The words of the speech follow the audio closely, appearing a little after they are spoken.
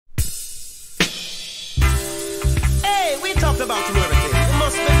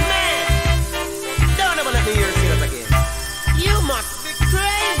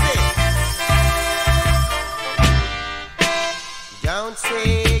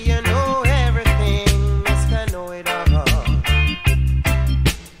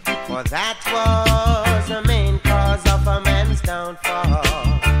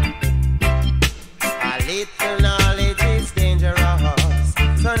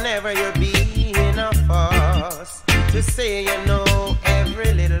to say you know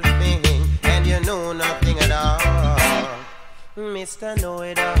every little thing and you know nothing at all. Mr. Know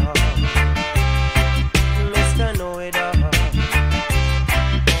It All, Mr. Know It All.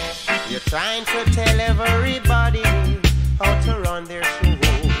 You're trying to tell everybody how to run their show,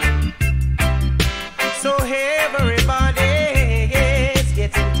 so everybody is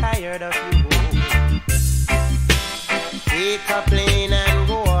getting tired of you. Take a plane and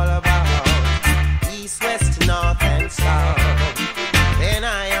go all about east, west, north and south. Then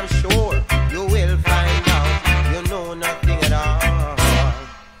I am sure you will find out you know nothing at all.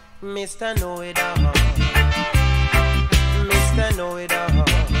 Mr. Know It All, Mr. Know It All.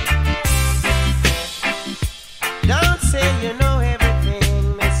 Don't say you know everything,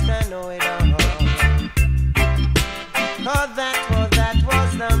 Mr. Know It All. Cause that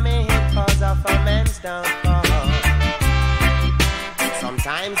was the main cause of a man's downfall.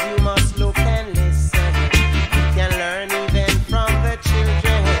 Sometimes you must look and listen. You can learn even from the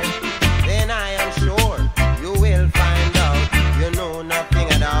children. Then I am sure you will find out you know nothing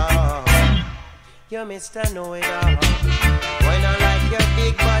at all. You Mr. Know It All. Why not like you're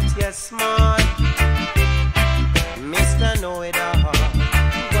big but you're small? Mr. Know It All.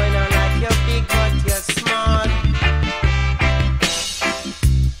 Why not like you're big but you're small?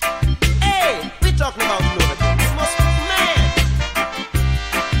 Hey, we talking about everything. You must be mad.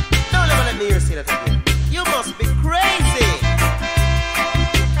 Don't ever let me hear you say that again. You must be crazy.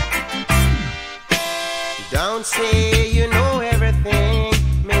 Don't say you know everything,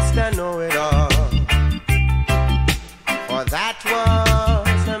 Mr. Know It All. For that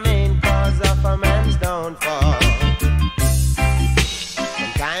was the main cause of a man's downfall.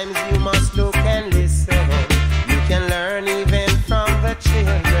 Sometimes you must look and listen. You can learn even from the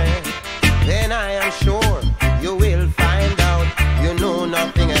children. Then I am sure you will find out you know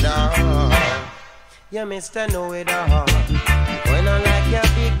nothing at all. You Mr. Know It All. When I like you're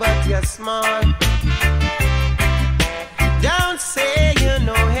big but you're small. Don't say you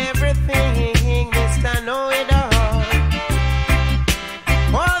know everything, Mr. Know It All.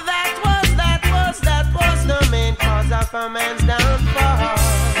 Oh, that was the main cause of a man's downfall.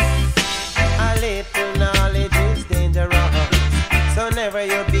 A little knowledge is dangerous, so never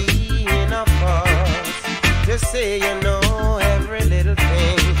you be in a fuss. Just say you know every little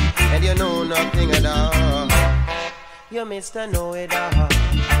thing and you know nothing at all. You Mr. Know It All.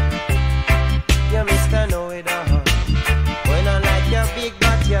 You Mr. Know It All. When I like you're big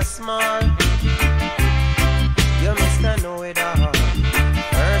but you're small. You Mr. Know It All.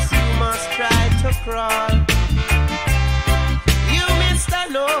 First you must try to crawl. You Mr.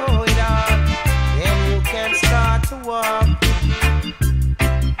 Know It All. Then you can start to walk.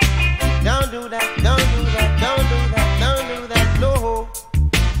 Don't do that, don't do that, don't do that, don't do that, no.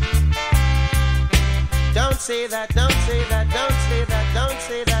 Don't say that.